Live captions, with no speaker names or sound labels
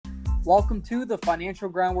Welcome to the Financial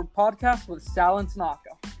Groundwork Podcast with Sal and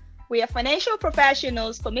Tanaka. We are financial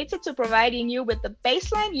professionals committed to providing you with the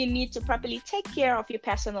baseline you need to properly take care of your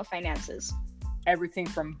personal finances. Everything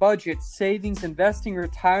from budgets, savings, investing,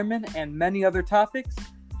 retirement, and many other topics.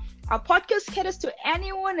 Our podcast caters to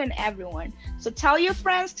anyone and everyone. So tell your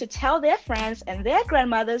friends to tell their friends and their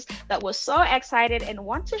grandmothers that we're so excited and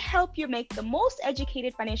want to help you make the most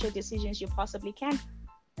educated financial decisions you possibly can.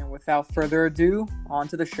 And without further ado, on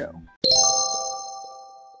to the show.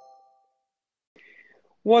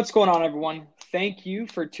 What's going on, everyone? Thank you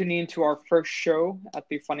for tuning into our first show at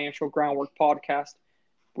the Financial Groundwork Podcast.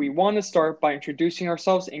 We want to start by introducing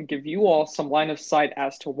ourselves and give you all some line of sight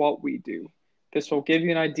as to what we do. This will give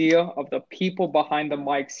you an idea of the people behind the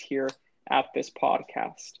mics here at this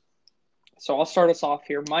podcast. So I'll start us off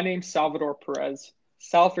here. My name's Salvador Perez.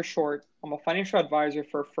 Sal for short. I'm a financial advisor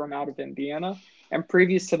for a firm out of Indiana. And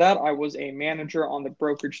previous to that, I was a manager on the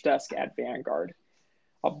brokerage desk at Vanguard.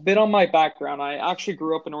 A bit on my background, I actually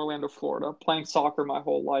grew up in Orlando, Florida, playing soccer my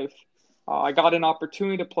whole life. I got an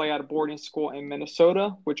opportunity to play at a boarding school in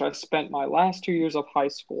Minnesota, which I spent my last 2 years of high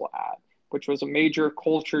school at, which was a major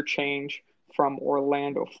culture change from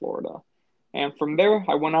Orlando, Florida. And from there,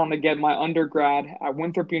 I went on to get my undergrad at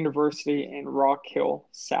Winthrop University in Rock Hill,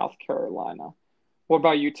 South Carolina. What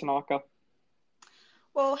about you, Tanaka?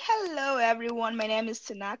 Well, hello everyone. My name is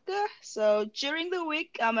Tanaka. So during the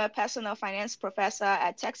week, I'm a personal finance professor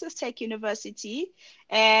at Texas Tech University,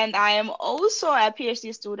 and I am also a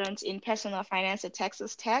PhD student in personal finance at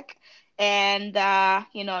Texas Tech. And,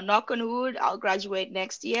 knock on wood, I'll graduate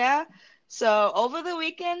next year. So over the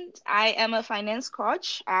weekend, I am a finance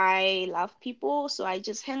coach. I love people, so I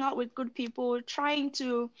just hang out with good people trying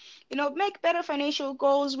to, make better financial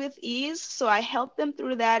goals with ease. So I help them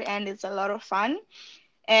through that, and it's a lot of fun.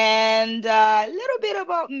 And a little bit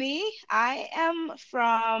about me. I am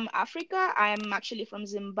from Africa. I'm actually from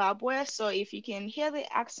Zimbabwe. So if you can hear the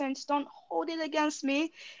accent, don't hold it against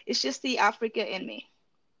me. It's just the Africa in me.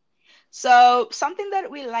 So something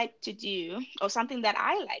that we like to do, or something that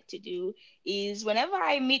I like to do, is whenever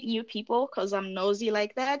I meet new people, because I'm nosy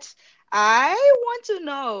like that, I want to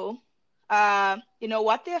know,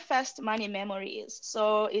 what their first money memory is.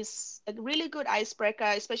 So it's a really good icebreaker,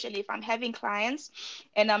 especially if I'm having clients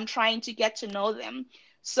and I'm trying to get to know them.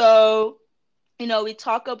 So, we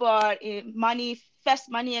talk about first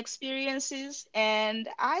money experiences, and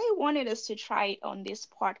I wanted us to try it on this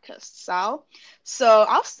podcast, Sal. So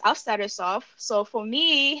I'll start us off. So for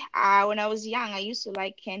me, when I was young, I used to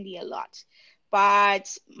like candy a lot,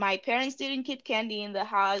 but my parents didn't keep candy in the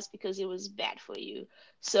house because it was bad for you.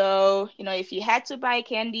 So, if you had to buy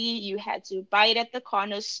candy, you had to buy it at the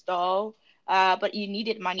corner store. But you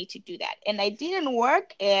needed money to do that. And I didn't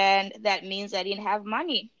work, and that means I didn't have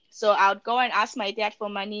money. So I would go and ask my dad for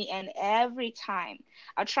money, and every time,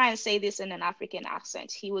 I'll try and say this in an African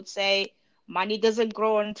accent, he would say, money doesn't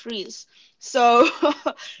grow on trees. So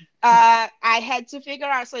I had to figure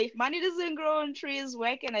out, so if money doesn't grow on trees,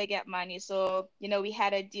 where can I get money? So, we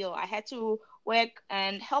had a deal. I had to work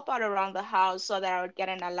and help out around the house so that I would get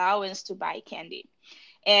an allowance to buy candy.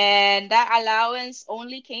 And that allowance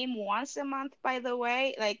only came once a month, by the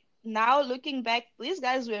way. Like, now looking back, these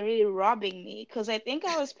guys were really robbing me, because I think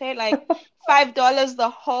I was paid like $5 the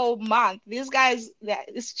whole month. These guys,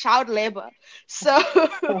 it's child labor. So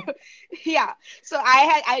yeah, so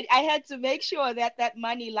I had to make sure that that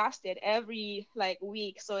money lasted every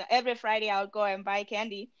week. So every Friday I would go and buy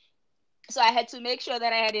candy. So I had to make sure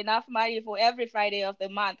that I had enough money for every Friday of the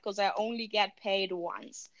month, because I only get paid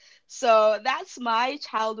once. So that's my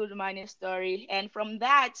childhood money story. And from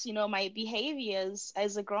that, my behaviors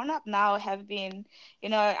as a grown-up now have been,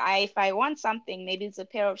 if I want something, maybe it's a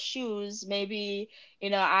pair of shoes, maybe,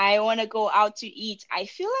 I want to go out to eat, I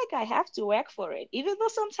feel like I have to work for it, even though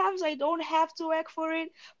sometimes I don't have to work for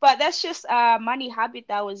it. But that's just a money habit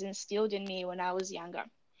that was instilled in me when I was younger.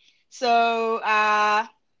 So,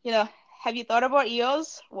 have you thought about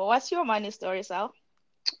yours? Well, what's your money story, Sal?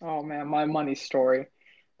 Oh man, my money story.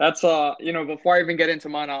 That's before I even get into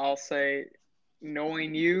mine, I'll say,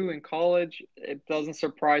 knowing you in college, it doesn't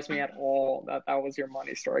surprise me at all that that was your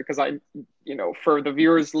money story. Because for the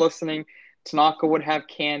viewers listening, Tanaka would have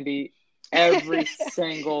candy every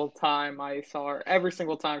single time I saw her. Every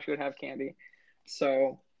single time she would have candy.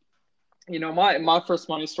 So, my first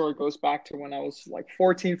money story goes back to when I was like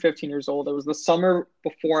 14, 15 years old. It was the summer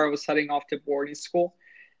before I was heading off to boarding school.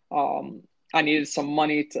 I needed some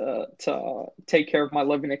money to take care of my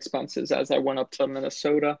living expenses as I went up to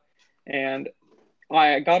Minnesota. And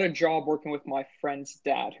I got a job working with my friend's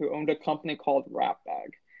dad, who owned a company called Wrap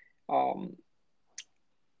Bag.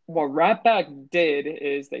 what Ratback did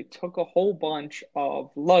is they took a whole bunch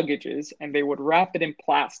of luggages and they would wrap it in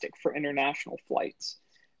plastic for international flights,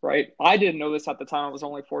 right? I didn't know this at the time. I was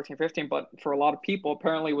only 14, 15, but for a lot of people,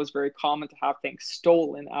 apparently it was very common to have things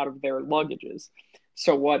stolen out of their luggages.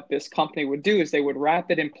 So what this company would do is they would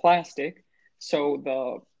wrap it in plastic. So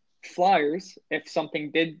the flyers, if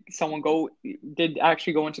something did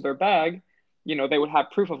actually go into their bag, they would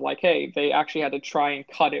have proof of like, hey, they actually had to try and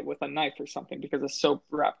cut it with a knife or something because it's so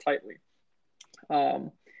wrapped tightly.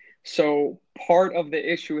 Um, so part of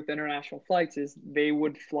the issue with international flights is they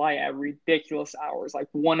would fly at ridiculous hours, like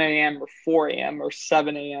 1 a.m. or 4 a.m. or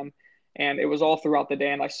 7 a.m. And it was all throughout the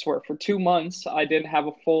day. And I swear, for 2 months, I didn't have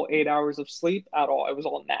a full 8 hours of sleep at all. It was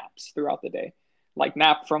all naps throughout the day, like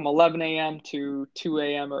nap from 11 a.m. to 2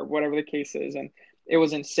 a.m. or whatever the case is. And it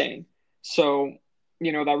was insane. So,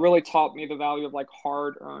 that really taught me the value of like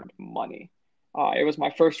hard earned money. It was my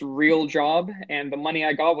first real job, and the money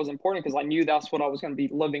I got was important because I knew that's what I was going to be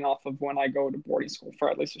living off of when I go to boarding school for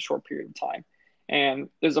at least a short period of time. And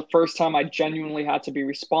it was the first time I genuinely had to be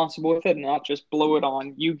responsible with it and not just blow it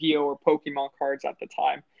on Yu-Gi-Oh or Pokemon cards at the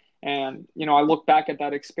time. And I look back at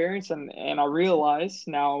that experience and I realize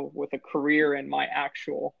now with a career and my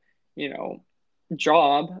actual, you know,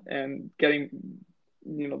 job and getting,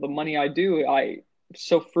 the money I do, I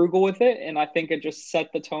so frugal with it, and I think it just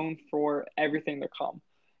set the tone for everything to come,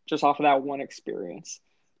 just off of that one experience.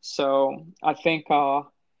 So I think it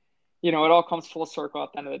all comes full circle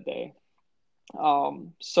at the end of the day.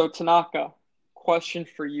 So Tanaka, question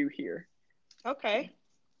for you here: Okay.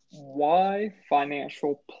 why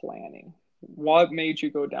financial planning? What made you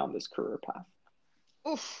go down this career path?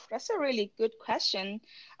 Oof, that's a really good question.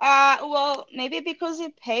 Well, maybe because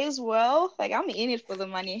it pays well. Like I'm in it for the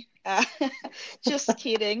money. Just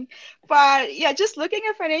kidding. But yeah, just looking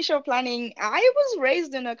at financial planning, I was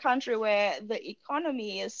raised in a country where the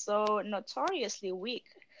economy is so notoriously weak.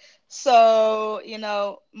 So,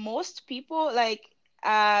 most people like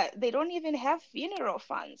they don't even have funeral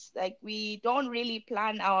funds. Like we don't really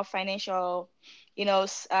plan our financial,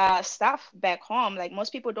 stuff back home. Like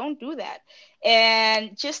most people don't do that.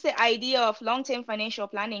 And just the idea of long-term financial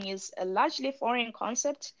planning is a largely foreign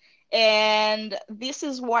concept. And this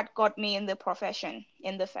is what got me in the profession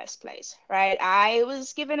in the first place, right? I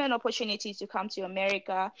was given an opportunity to come to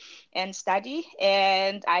America and study,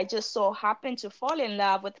 and I just so happened to fall in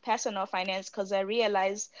love with personal finance because I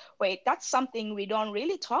realized, wait, that's something we don't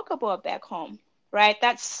really talk about back home, right?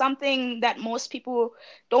 That's something that most people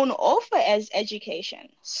don't offer as education.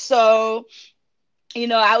 So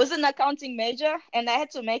I was an accounting major and I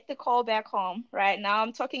had to make the call back home. Right now,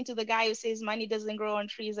 I'm talking to the guy who says money doesn't grow on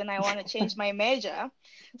trees and I want to change my major.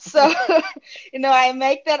 So, I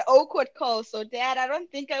make that awkward call. So, Dad, I don't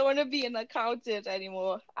think I want to be an accountant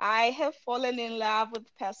anymore. I have fallen in love with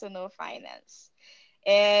personal finance.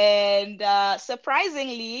 And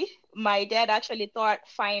surprisingly, my dad actually thought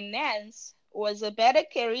finance was a better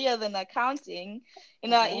career than accounting.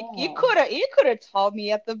 Oh, He could have told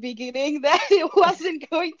me at the beginning that it wasn't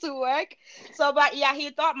going to work. So, but yeah, he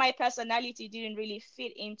thought my personality didn't really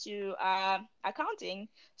fit into accounting.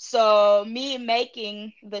 So me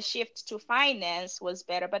making the shift to finance was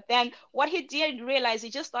better. But then what he didn't realize, he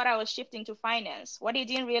just thought I was shifting to finance. What he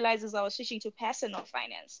didn't realize is I was switching to personal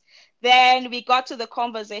finance. Then we got to the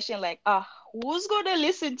conversation like, who's going to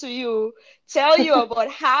listen to you tell you about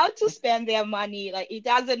how to spend their money? Like, it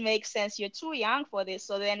doesn't make sense. You're too young for this.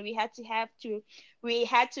 So then we had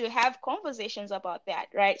to have conversations about that,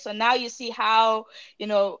 right? So now you see how,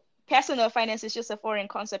 personal finance is just a foreign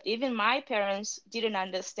concept. Even my parents didn't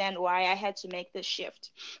understand why I had to make this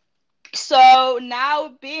shift. So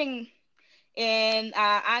now being in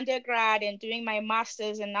undergrad and doing my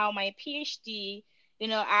master's and now my PhD,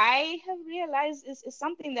 I have realized it's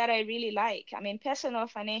something that I really like. I mean, personal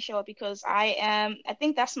financial because I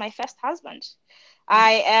think that's my first husband.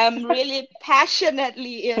 I am really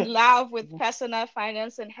passionately in love with personal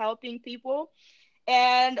finance and helping people.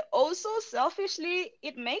 And also selfishly,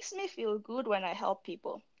 it makes me feel good when I help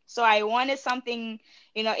people. So I wanted something,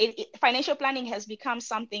 financial planning has become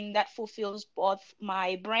something that fulfills both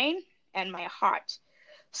my brain and my heart.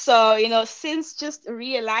 So, since just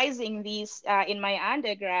realizing these in my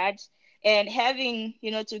undergrad and having,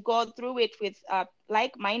 to go through it with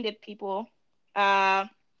like-minded people, uh,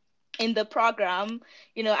 in the program,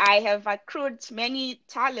 I have accrued many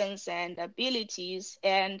talents and abilities,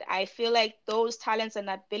 and I feel like those talents and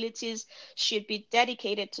abilities should be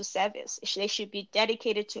dedicated to service. They should be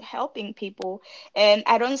dedicated to helping people. And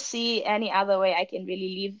I don't see any other way I can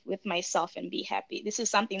really live with myself and be happy. This is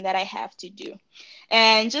something that I have to do.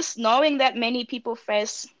 And just knowing that many people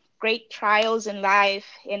face great trials in life,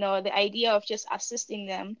 the idea of just assisting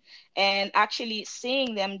them and actually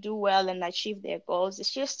seeing them do well and achieve their goals is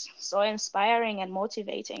just so inspiring and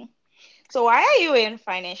motivating. So why are you in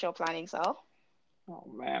financial planning, Sal? Oh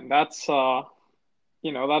man, that's a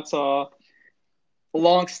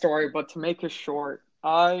long story, but to make it short,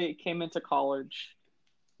 I came into college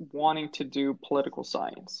wanting to do political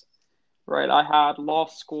science. Right, I had law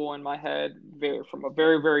school in my head from a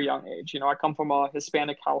very, very young age. I come from a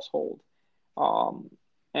Hispanic household, um,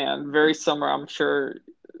 and very similar. I'm sure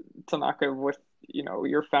Tanaka, with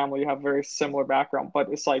your family, you have very similar background, but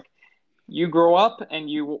it's like you grow up and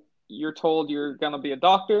you're told you're gonna be a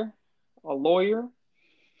doctor, a lawyer,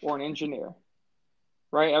 or an engineer,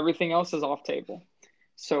 right? Everything else is off table.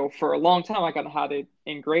 So for a long time, I kind of had it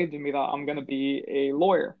engraved in me that I'm gonna be a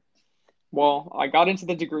lawyer. Well, I got into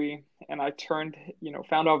the degree and I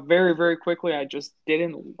found out very, very quickly I just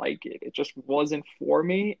didn't like it. It just wasn't for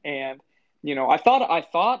me. And, I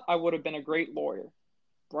thought I would have been a great lawyer,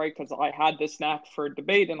 right? Because I had this knack for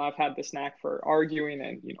debate and I've had this knack for arguing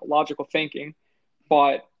and, logical thinking.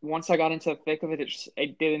 But once I got into the thick of it,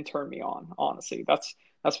 it didn't turn me on, honestly. That's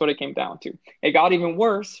what it came down to. It got even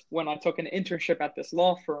worse when I took an internship at this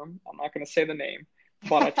law firm. I'm not going to say the name,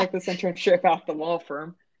 but I took this internship at the law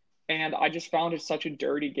firm and I just found it such a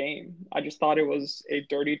dirty game. I just thought it was a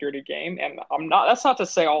dirty, dirty game. And that's not to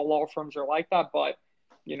say all law firms are like that, but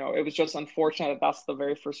it was just unfortunate that that's the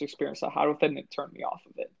very first experience I had with it and it turned me off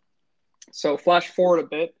of it. So flash forward a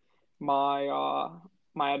bit, my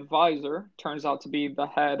advisor turns out to be the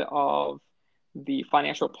head of the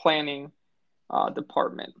financial planning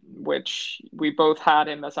department, which we both had,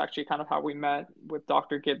 and that's actually kind of how we met with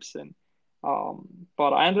Dr. Gibson.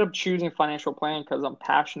 But I ended up choosing financial planning because I'm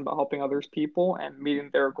passionate about helping others people and meeting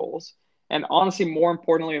their goals. And honestly, more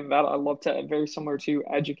importantly than that, I love to, very similar to,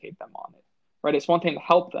 educate them on it. Right? It's one thing to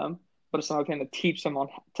help them, but it's another thing to teach them on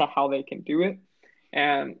to how they can do it.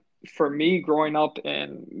 And for me, growing up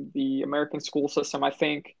in the American school system, I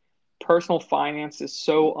think personal finance is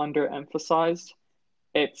so underemphasized.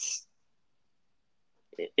 It's,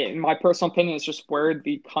 in my personal opinion, it's just where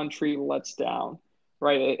the country lets down,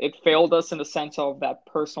 right? It failed us in the sense of that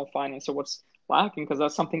personal finance. So what's lacking, because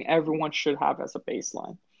that's something everyone should have as a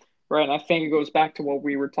baseline, right? And I think it goes back to what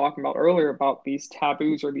we were talking about earlier about these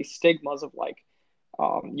taboos or these stigmas of like,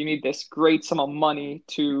 you need this great sum of money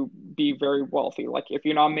to be very wealthy. Like if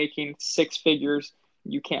you're not making six figures,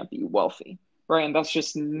 you can't be wealthy, right? And that's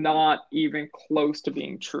just not even close to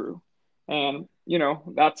being true. And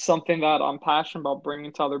that's something that I'm passionate about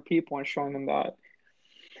bringing to other people and showing them that,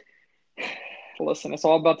 listen, it's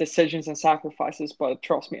all about decisions and sacrifices, but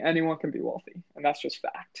trust me, anyone can be wealthy, and that's just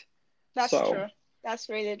fact. That's So, true. That's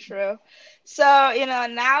really true. So,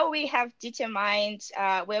 now we have determined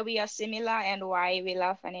where we are similar and why we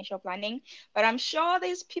love financial planning. But I'm sure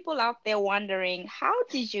there's people out there wondering, how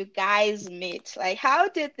did you guys meet? Like, how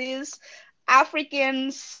did this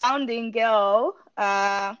African sounding girl,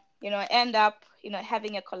 end up,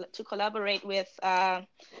 having to collaborate with a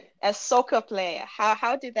soccer player?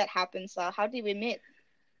 How did that happen? So, how did we meet?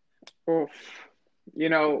 oof.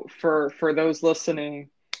 For those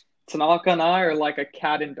listening, Tanaka and I are like a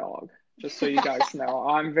cat and dog, just so you guys know.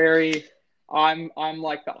 I'm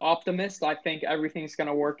like the optimist. I think everything's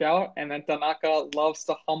gonna work out, and then Tanaka loves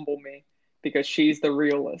to humble me because she's the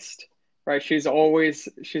realist, right? She always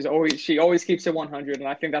keeps it 100, and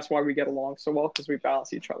I think that's why we get along so well because we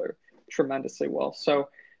balance each other tremendously well. So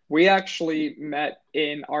we actually met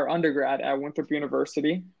in our undergrad at Winthrop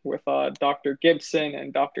University with Dr. Gibson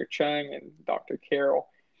and Dr. Cheng and Dr. Carroll.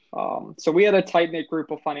 So we had a tight knit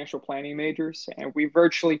group of financial planning majors, and we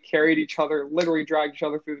virtually carried each other, literally dragged each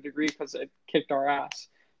other through the degree because it kicked our ass.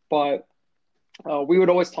 But we would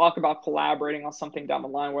always talk about collaborating on something down the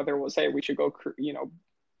line, whether it was, hey, we should go,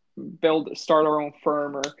 start our own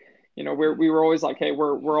firm, or we were always like, hey,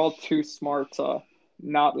 we're all too smart to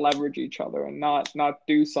not leverage each other and not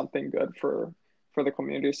do something good for the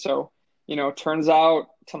community. So turns out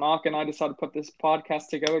Tanaka and I decided to put this podcast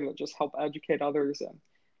together to just help educate others, and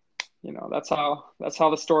that's how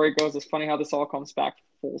the story goes. It's funny how this all comes back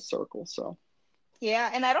full circle. So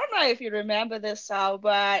Yeah, and I don't know if you remember this, Sal,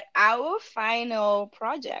 but our final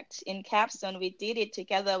project in Capstone, we did it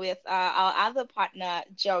together with our other partner,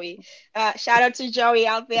 Joey. Shout out to Joey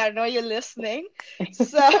out there. I know you're listening.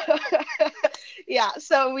 So,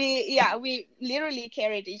 we literally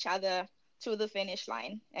carried each other to the finish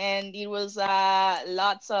line, and it was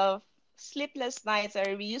lots of sleepless nights.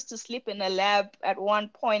 We used to sleep in a lab at one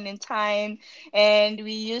point in time, and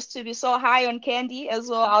we used to be so high on candy as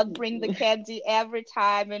well. I'd bring the candy every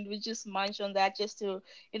time, and we just munch on that just to,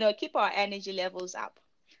 keep our energy levels up.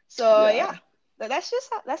 So Yeah. yeah, that's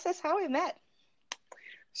just how we met.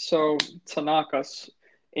 So, Tanaka,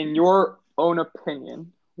 in your own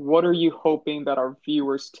opinion, what are you hoping that our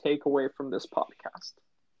viewers take away from this podcast?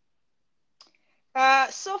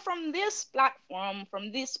 So from this platform,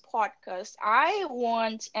 from this podcast, I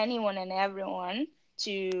want anyone and everyone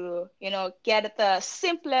to, get the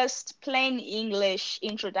simplest plain English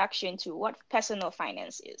introduction to what personal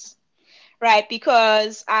finance is, right?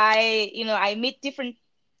 Because I meet different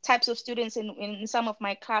types of students in some of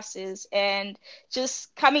my classes, and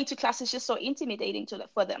just coming to class is just so intimidating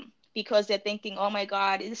for them because they're thinking, oh my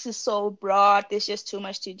God, this is so broad, there's just too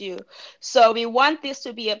much to do. So we want this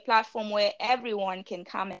to be a platform where everyone can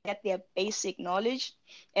come and get their basic knowledge.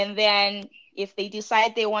 And then if they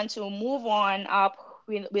decide they want to move on up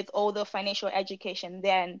with all the financial education,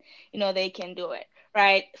 then, they can do it,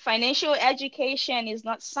 right? Financial education is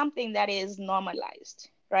not something that is normalized,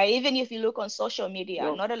 right? Even if you look on social media,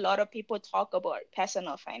 Yep. not a lot of people talk about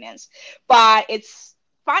personal finance, but it's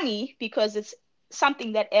funny because it's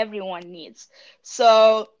something that everyone needs.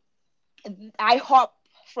 So I hope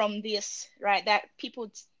from this, right, that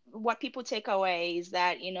what people take away is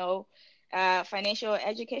that, financial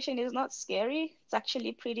education is not scary. It's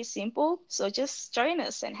actually pretty simple. So just join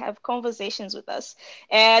us and have conversations with us.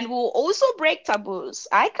 And we'll also break taboos.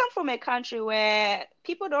 I come from a country where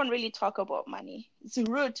people don't really talk about money. It's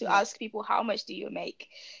rude to Yep. ask people, how much do you make?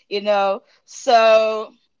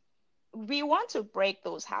 So we want to break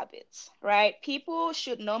those habits, right? People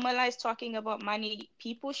should normalize talking about money.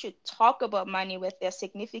 People should talk about money with their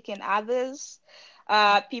significant others.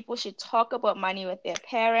 People should talk about money with their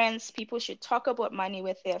parents. People should talk about money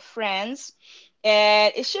with their friends.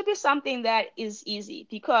 And it should be something that is easy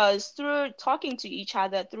because through talking to each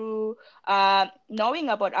other, through knowing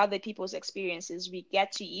about other people's experiences, we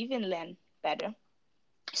get to even learn better.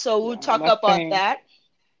 So we'll Yeah. And talk about that.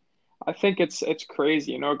 I think it's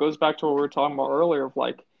crazy. It goes back to what we were talking about earlier of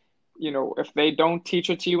like, if they don't teach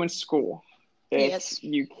it to you in school, if Yes.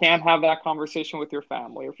 you can't have that conversation with your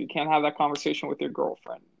family, or if you can't have that conversation with your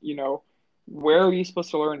girlfriend, where are you supposed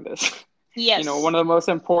to learn this? Yes. One of the most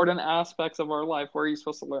important aspects of our life, where are you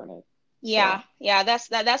supposed to learn it? Yeah, So, yeah,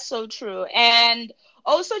 that's so true. And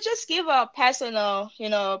also just give a personal,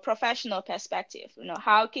 professional perspective.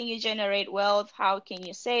 How can you generate wealth? How can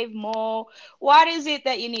you save more? What is it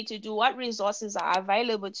that you need to do? What resources are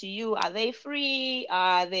available to you? Are they free?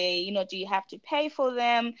 Are they, do you have to pay for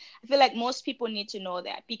them? I feel like most people need to know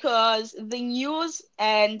that because the news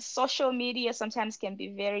and social media sometimes can be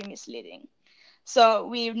very misleading. So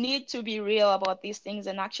we need to be real about these things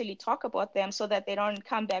and actually talk about them so that they don't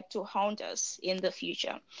come back to haunt us in the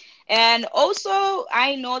future. And also,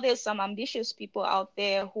 I know there's some ambitious people out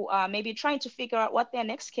there who are maybe trying to figure out what their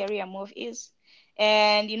next career move is.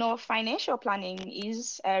 And financial planning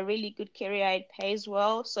is a really good career. It pays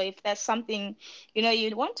well. So if that's something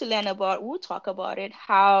you want to learn about, we'll talk about it,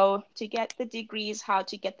 how to get the degrees, how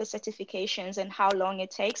to get the certifications, and how long it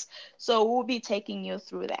takes. So we'll be taking you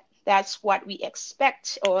through that. That's what we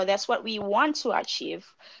expect, or that's what we want to achieve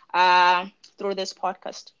uh, through this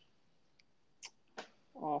podcast.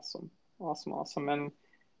 awesome, awesome, awesome. And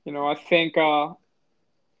I think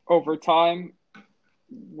over time,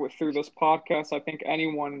 through this podcast, I think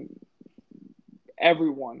everyone,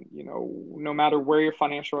 no matter where your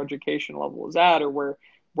financial education level is at, or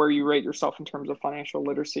where you rate yourself in terms of financial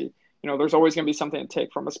literacy, there's always going to be something to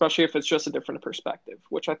take from, especially if it's just a different perspective,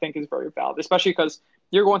 which I think is very valid, especially because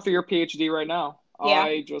you're going through your PhD right now. Yeah,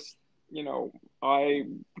 I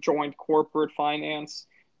joined corporate finance,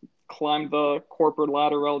 climbed the corporate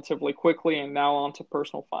ladder relatively quickly, and now onto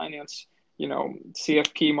personal finance.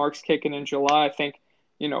 CFP marks kicking in July. I think,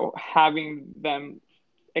 having them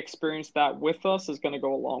experience that with us is going to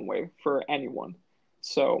go a long way for anyone.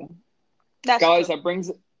 So, that's guys, true. that brings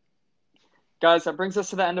us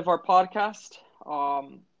to the end of our podcast.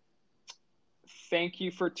 Um, Thank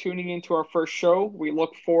you for tuning into our first show. We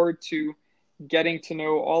look forward to getting to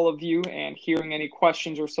know all of you and hearing any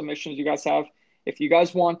questions or submissions you guys have. If you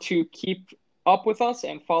guys want to keep up with us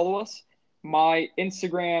and follow us, my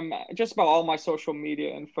Instagram, just about all my social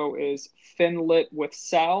media info is Finlit with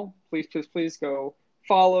Sal. Please, please, please go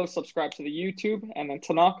follow, subscribe to the YouTube. And then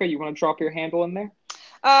Tanaka, you want to drop your handle in there?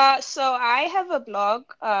 So I have a blog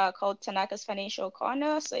called Tanaka's Financial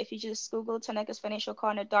Corner. So if you just Google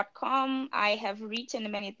tanakasfinancialcorner.com, I have written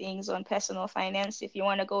many things on personal finance. If you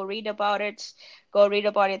want to go read about it, go read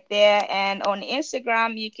about it there. And on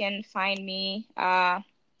Instagram, you can find me,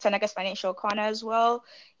 Tanaka's Financial Corner as well.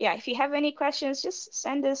 Yeah, if you have any questions, just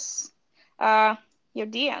send us uh, your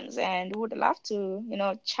DMs and we would love to,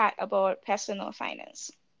 chat about personal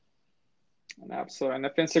finance. Absolutely. And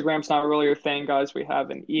if Instagram's not really your thing, guys, we have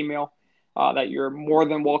an email that you're more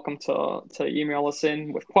than welcome to email us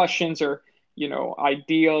in with questions or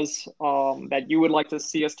ideas that you would like to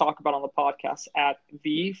see us talk about on the podcast at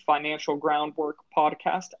the financial groundwork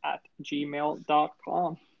podcast at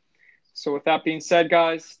gmail.com. So with that being said,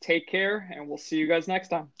 guys, take care and we'll see you guys next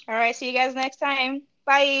time. All right, see you guys next time.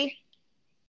 Bye.